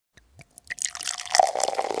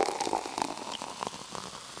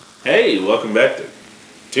Hey, welcome back to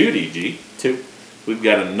 2DG. 2. We've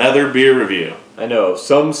got another beer review. I know,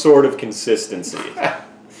 some sort of consistency.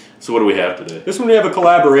 So what do we have today? This one we have a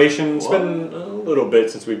collaboration. It's been a little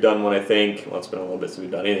bit since we've done one, I think. Well, it's been a little bit since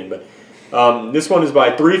we've done anything, but this one is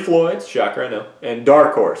by 3Floyds, shocker I know, and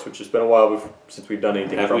Dark Horse, which has been a while since we've done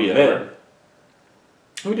anything from them.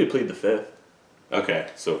 We did Plead the Fifth.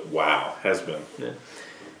 Okay, so wow, has been. Yeah.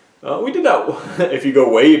 We did that, if you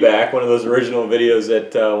go way back, one of those original videos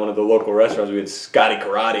at one of the local restaurants. We had Scotty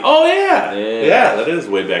Karate. Oh, yeah. Yeah, that is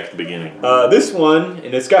way back at the beginning. This one,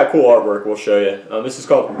 and it's got cool artwork, we'll show you. This is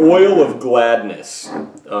called Oil of Gladness.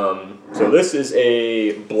 So this is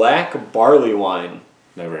a black barley wine.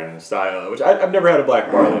 Never had style, which I've never had a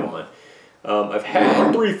black barley wine. I've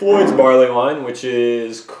had 3Floyds barley wine, which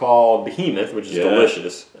is called Behemoth, which is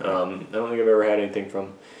delicious. I don't think I've ever had anything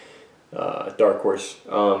from Dark Horse.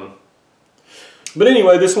 But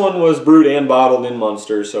anyway, this one was brewed and bottled in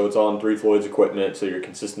Munster, so it's on 3Floyds equipment, so your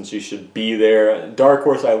consistency should be there. Dark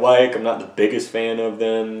Horse I like. I'm not the biggest fan of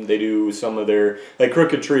them. They do some of their, like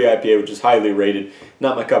Crooked Tree IPA, which is highly rated.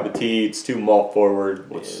 Not my cup of tea. It's too malt forward,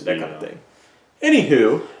 that kind of thing.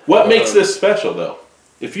 Anywho. What makes this special, though?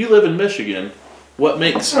 If you live in Michigan, what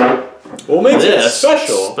makes it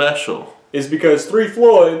special is because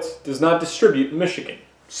 3Floyds does not distribute in Michigan.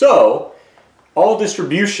 So, all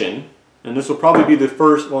distribution, and this will probably be the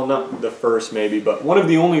first, well, not the first maybe, but one of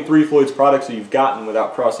the only 3Floyds products that you've gotten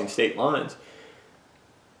without crossing state lines.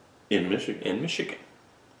 In Michigan. In Michigan.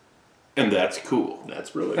 And that's cool.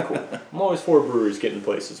 That's really cool. I'm always for breweries getting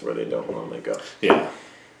places where they don't normally go. Yeah.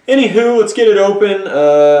 Anywho, let's get it open.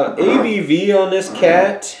 ABV on this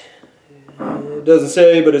cat. It doesn't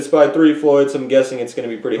say, but it's by 3Floyds. I'm guessing it's going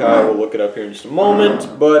to be pretty high. We'll look it up here in just a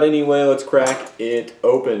moment. But anyway, let's crack it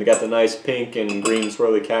open. It got the nice pink and green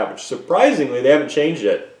swirly cap, which surprisingly they haven't changed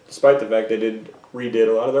yet, despite the fact they redid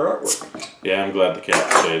a lot of their artwork. Yeah, I'm glad the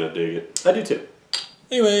cap stayed. I dig it. I do too.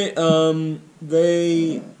 Anyway, one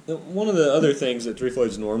of the other things that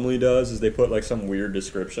 3Floyds normally does is they put like some weird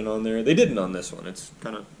description on there. They didn't on this one. It's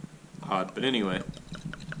kind of odd, but anyway.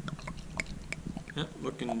 Yeah,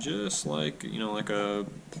 looking just like, like a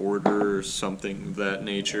porter or something of that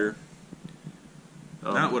nature.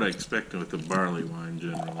 Not what I expected with the barley wine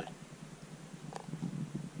generally.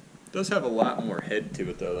 It does have a lot more head to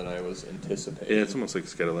it though than I was anticipating. Yeah, it's almost like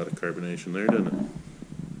it's got a lot of carbonation there, doesn't it?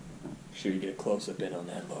 Should we get a close-up in on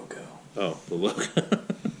that logo? Oh, the logo.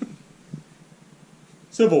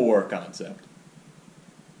 Civil War concept.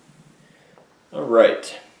 All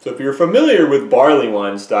right. So if you're familiar with barley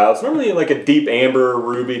wine style, it's normally like a deep amber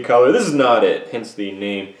ruby color. This is not it, hence the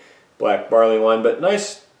name black barley wine, but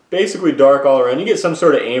nice, basically dark all around. You get some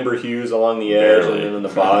sort of amber hues along the edge and then on the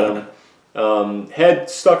bottom. Head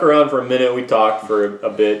stuck around for a minute. We talked for a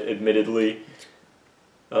bit, admittedly.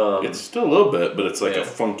 It's still a little bit, but it's like a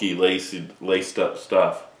funky, laced up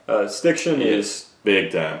stuff. Stiction is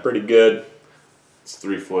big time. Pretty good. It's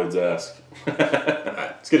 3Floyds-esque. All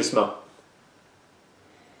right, let's get a smell.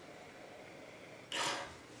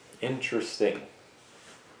 Interesting.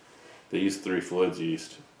 They use 3Floyds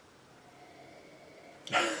yeast.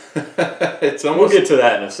 We'll get to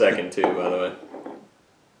that in a second too, by the way.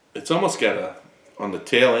 It's almost got on the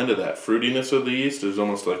tail end of that fruitiness of the yeast, there's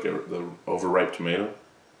almost like the overripe tomato.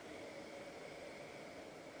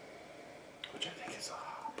 Which I think is a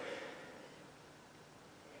hop.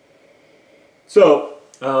 So,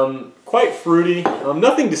 quite fruity.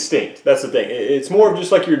 Nothing distinct. That's the thing. It's more of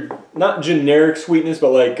just like your, not generic sweetness, but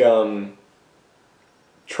like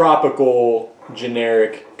tropical,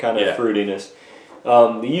 generic kind of fruitiness.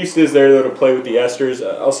 The yeast is there though to play with the esters.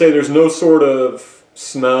 I'll say there's no sort of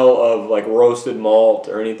smell of like roasted malt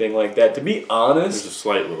or anything like that. To be honest, there's a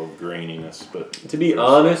slight little graininess, but to be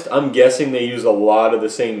honest, I'm guessing they use a lot of the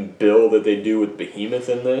same bill that they do with Behemoth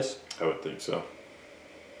in this. I would think so.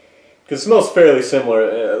 Because it smells fairly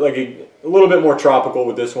similar, like a little bit more tropical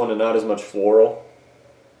with this one and not as much floral.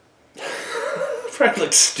 Probably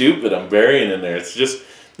looks stupid. I'm burying in there. It's just,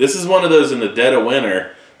 this is one of those in the dead of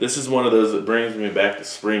winter. This is one of those that brings me back to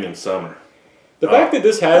spring and summer. The fact that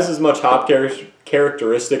this has as much hop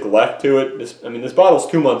characteristic left to it, this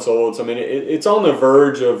bottle's 2 months old, so it's on the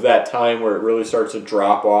verge of that time where it really starts to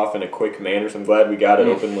drop off in a quick manner, so I'm glad we got it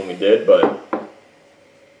open when we did, but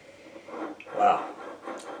wow.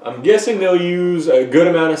 I'm guessing they'll use a good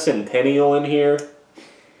amount of Centennial in here.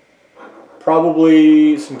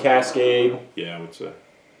 Probably some Cascade. Yeah, I would say.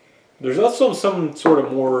 There's also some sort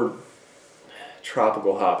of more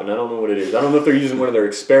tropical hop, and I don't know what it is. I don't know if they're using one of their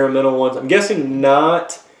experimental ones. I'm guessing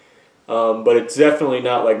not, but it's definitely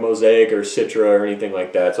not like Mosaic or Citra or anything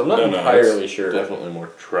like that, so I'm not entirely sure. Definitely more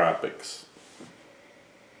tropics.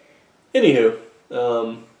 Anywho,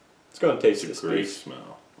 let's go and taste this Great piece.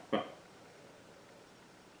 smell.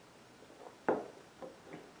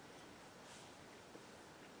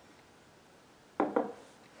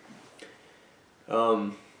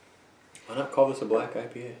 Why not call this a black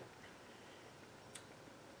IPA?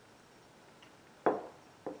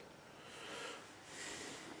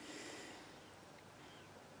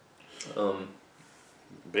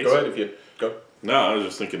 Go ahead if you go. No, I was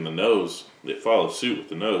just thinking the nose. It follows suit with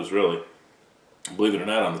the nose, really. Believe it or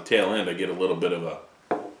not, on the tail end, I get a little bit of a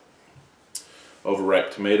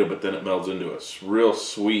overripe tomato, but then it melds into a real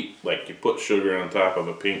sweet, like you put sugar on top of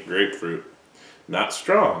a pink grapefruit. Not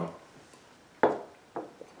strong,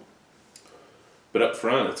 but up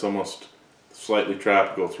front, it's almost slightly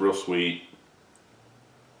tropical. It's real sweet.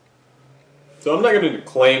 So I'm not going to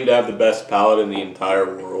claim to have the best palate in the entire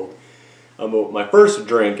world. My first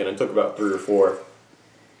drink, and it took about 3 or 4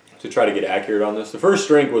 to try to get accurate on this. The first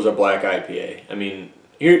drink was a black IPA. I mean,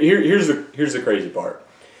 here's the crazy part.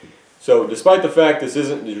 So despite the fact this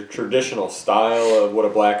isn't the traditional style of what a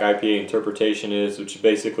black IPA interpretation is, which is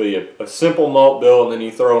basically a simple malt bill, and then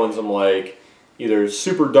you throw in some like either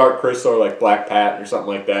super dark crystal or like black patent or something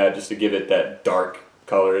like that, just to give it that dark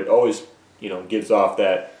color. It always, gives off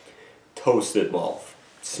that toasted malt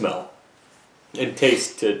smell and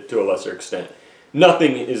taste to a lesser extent.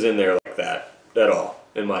 Nothing is in there like that at all,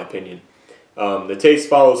 in my opinion. The taste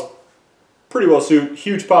follows pretty well suit.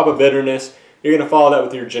 Huge pop of bitterness. You're going to follow that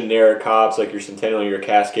with your generic hops, like your Centennial, your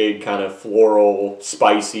Cascade, kind of floral,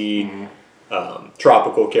 spicy,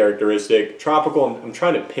 tropical characteristic. Tropical, I'm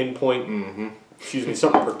trying to pinpoint,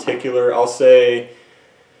 something particular. I'll say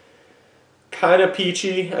kind of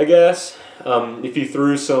peachy, I guess. If you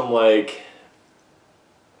threw some, like,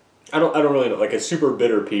 I don't really know, like a super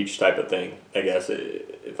bitter peach type of thing, I guess,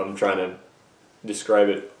 if I'm trying to describe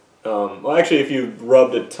it. Well, actually, if you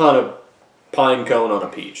rubbed a ton of pine cone on a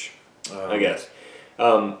peach, I guess.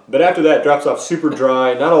 But after that, it drops off super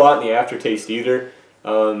dry. Not a lot in the aftertaste either.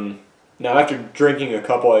 Now, after drinking a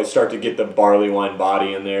couple, I start to get the barley wine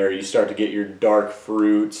body in there. You start to get your dark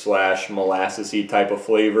fruit / molassesy type of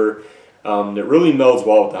flavor. That really melds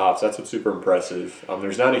well with the hops. That's what's super impressive.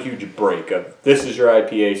 There's not a huge break of this is your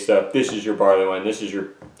IPA stuff, this is your barley wine, this is your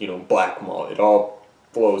black malt. It all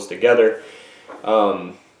flows together.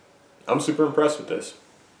 I'm super impressed with this.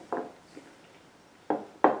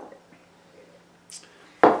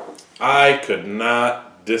 I could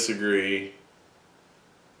not disagree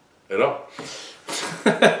at all.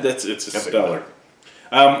 It's a stellar.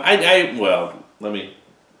 Well, let me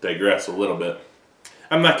digress a little bit.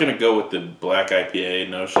 I'm not going to go with the black IPA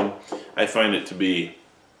notion. I find it to be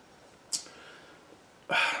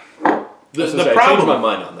the problem. I changed my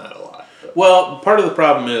mind on that a lot. But. Well, part of the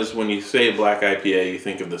problem is when you say black IPA, you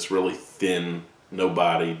think of this really thin,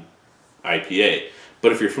 no-bodied IPA.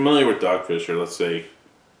 But if you're familiar with Dogfish, or let's say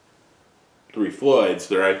 3Floyds,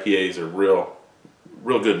 their IPAs are real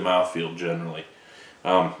good mouthfeel generally.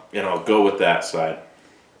 And I'll go with that side.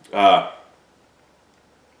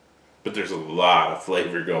 But there's a lot of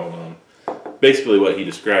flavor going on. Basically what he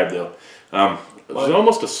described, though. There's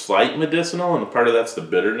almost a slight medicinal, and part of that's the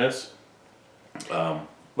bitterness. My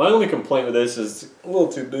only complaint with this is a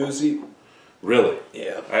little too boozy. Really?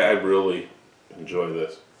 Yeah. I really enjoy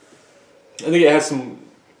this. I think it has some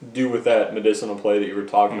do with that medicinal play that you were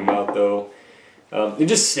talking about, though. It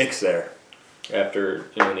just sticks there after,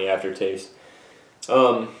 in the aftertaste.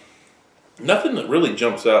 Nothing that really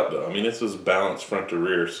jumps out, though. I mean, this is balanced front to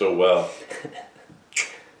rear so well.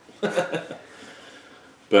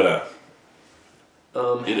 But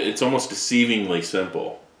it's almost deceivingly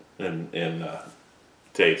simple in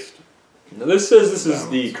taste. Now this says this is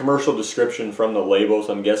the commercial description from the label,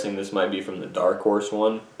 so I'm guessing this might be from the Dark Horse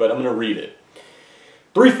one, but I'm going to read it.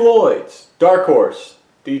 3Floyds, Dark Horse.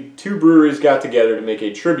 The two breweries got together to make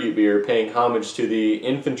a tribute beer paying homage to the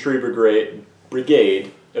infantry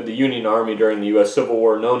brigade of the Union Army during the U.S. Civil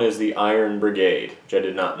War, known as the Iron Brigade, which I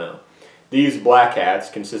did not know. These Black Hats,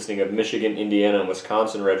 consisting of Michigan, Indiana, and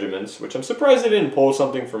Wisconsin regiments, which I'm surprised they didn't pull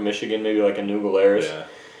something from Michigan, maybe like a New Glarus. Yeah.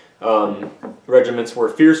 Regiments were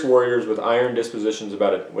fierce warriors with iron dispositions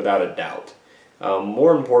without a doubt.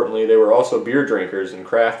 More importantly, they were also beer drinkers and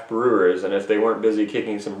craft brewers, and if they weren't busy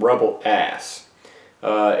kicking some rebel ass.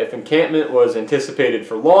 If encampment was anticipated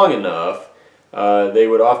for long enough, they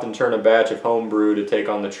would often turn a batch of home brew to take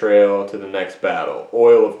on the trail to the next battle.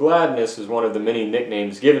 Oil of Gladness is one of the many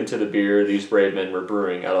nicknames given to the beer these brave men were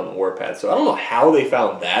brewing out on the warpath. So I don't know how they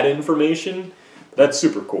found that information. That's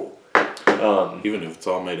super cool. Even if it's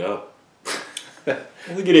all made up. I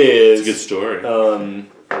think it is. It's a good story. Then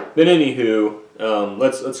anywho,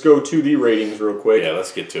 let's go to the ratings real quick. Yeah,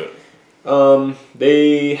 let's get to it.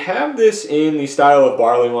 They have this in the style of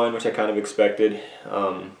barley wine, which I kind of expected.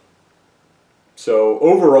 So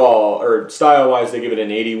overall, or style-wise, they give it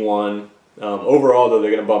an 81. Overall, though,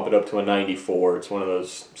 they're going to bump it up to a 94. It's one of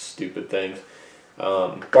those stupid things.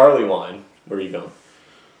 Barley wine, where are you going?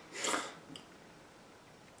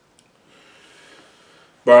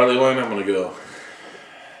 Barley wine, I'm going to go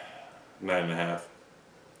 9.5.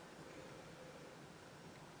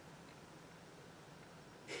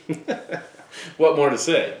 What more to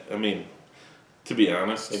say? I mean, to be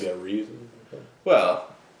honest. Maybe a reason? Well,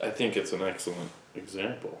 I think it's an excellent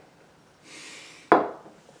example.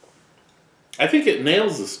 I think it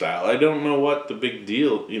nails the style. I don't know what the big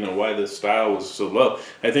deal, why this style was so low.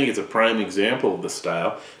 I think it's a prime example of the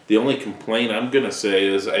style. The only complaint I'm going to say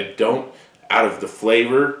is I don't, out of the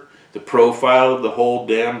flavor, the profile of the whole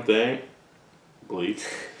damn thing, bleep,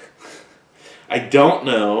 I don't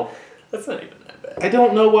know. That's not even that bad. I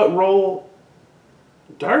don't know what role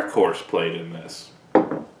Dark Horse played in this.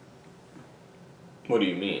 What do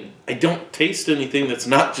you mean? I don't taste anything that's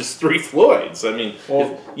not just 3Floyds. I mean,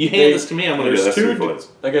 if you hand this to me, I'm going to go, that's 3Floyds.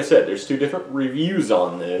 Like I said, there's 2 different reviews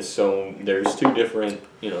on this, so there's 2 different,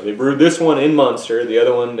 they brewed this one in Munster, the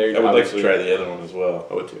other one, I would like to try the other one as well.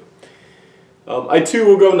 I would too. I too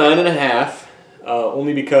will go 9.5,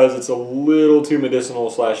 only because it's a little too medicinal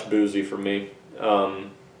 / boozy for me.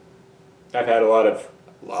 I've had a lot of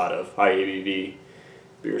high ABV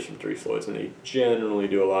beers from 3Floyds, and they generally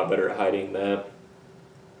do a lot better at hiding that.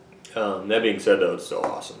 That being said, though, it's still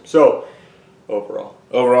awesome. So, overall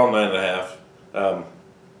 9.5.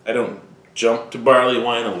 I don't jump to barley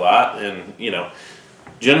wine a lot, and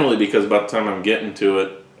generally because by the time I'm getting to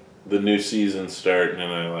it, the new season's starting,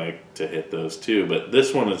 and I like to hit those too. But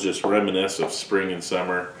this one is just reminiscent of spring and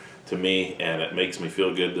summer to me, and it makes me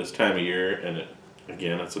feel good this time of year. And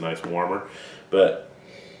it's a nice warmer, but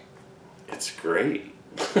it's great.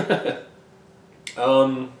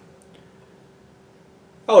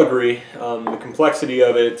 I'll agree. The complexity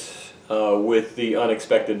of it, with the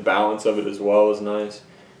unexpected balance of it as well, is nice.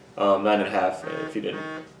 9.5. If you didn't,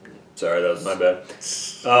 sorry, that was my bad.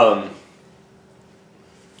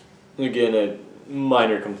 Again,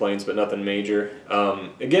 minor complaints, but nothing major.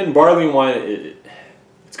 Again, barley wine,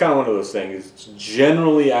 it's kind of one of those things. It's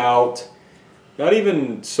generally out, not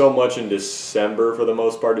even so much in December for the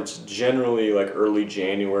most part. It's generally like early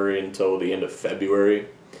January until the end of February.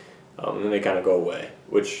 And then they kind of go away,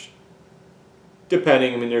 which,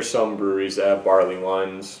 depending, there's some breweries that have barley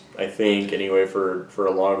wines, I think, anyway, for a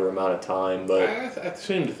longer amount of time. But I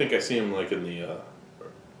seem to think I see them like in the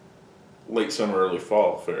late summer, early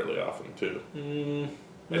fall fairly often, too.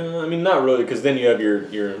 No, not really, because then you have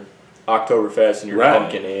your Oktoberfest and your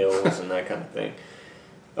pumpkin ales and that kind of thing.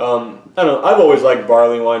 I don't know. I've always liked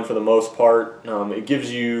barley wine for the most part. It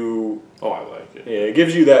gives you... Oh, I like it. Yeah, it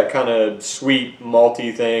gives you that kind of sweet,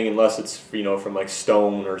 malty thing, unless it's, from like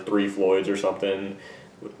Stone or 3Floyds or something,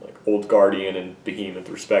 with like Old Guardian and Behemoth,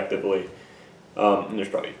 respectively. And there's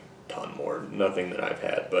probably a ton more. Nothing that I've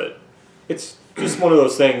had, but it's just one of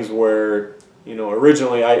those things where,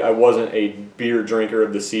 originally I wasn't a beer drinker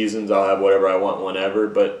of the seasons. I'll have whatever I want whenever.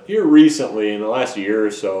 But here recently, in the last year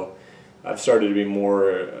or so, I've started to be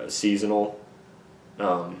more seasonal.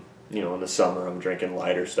 In the summer I'm drinking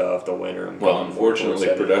lighter stuff. The winter I'm well, unfortunately,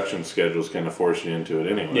 production schedules kind of force you into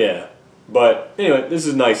it anyway. Yeah, but anyway, this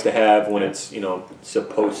is nice to have when it's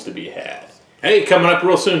supposed to be had. Hey, coming up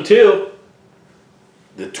real soon too,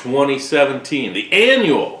 the 2017, the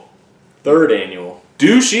third annual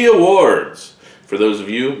Douchey Awards. For those of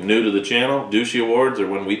you new to the channel, Douchey Awards are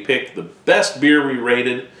when we pick the best beer we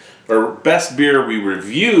rated or best beer we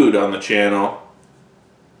reviewed on the channel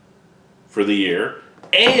for the year.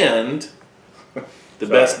 And the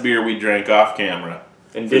best beer we drank off camera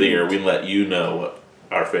and for the year. We let you know what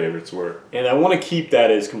our favorites were. And I want to keep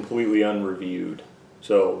that as completely unreviewed.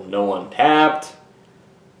 So no Untapped.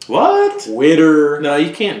 What? Witter. No,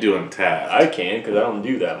 you can't do Untapped. I can because I don't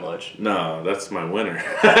do that much. No, that's my winner.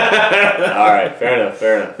 All right, fair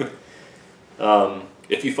enough.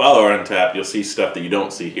 If you follow our Untapped, you'll see stuff that you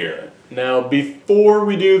don't see here. Now, before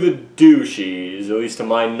we do the douchies, at least to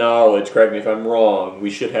my knowledge, correct me if I'm wrong, we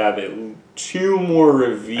should have 2 more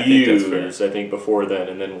reviews, I think, before then,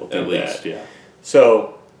 and then we'll do that. At least, yeah.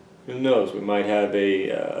 So, who knows? We might have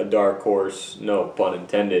a dark horse, no pun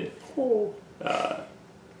intended,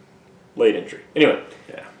 late entry. Anyway,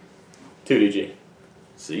 yeah. 2DG.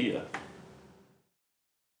 See ya.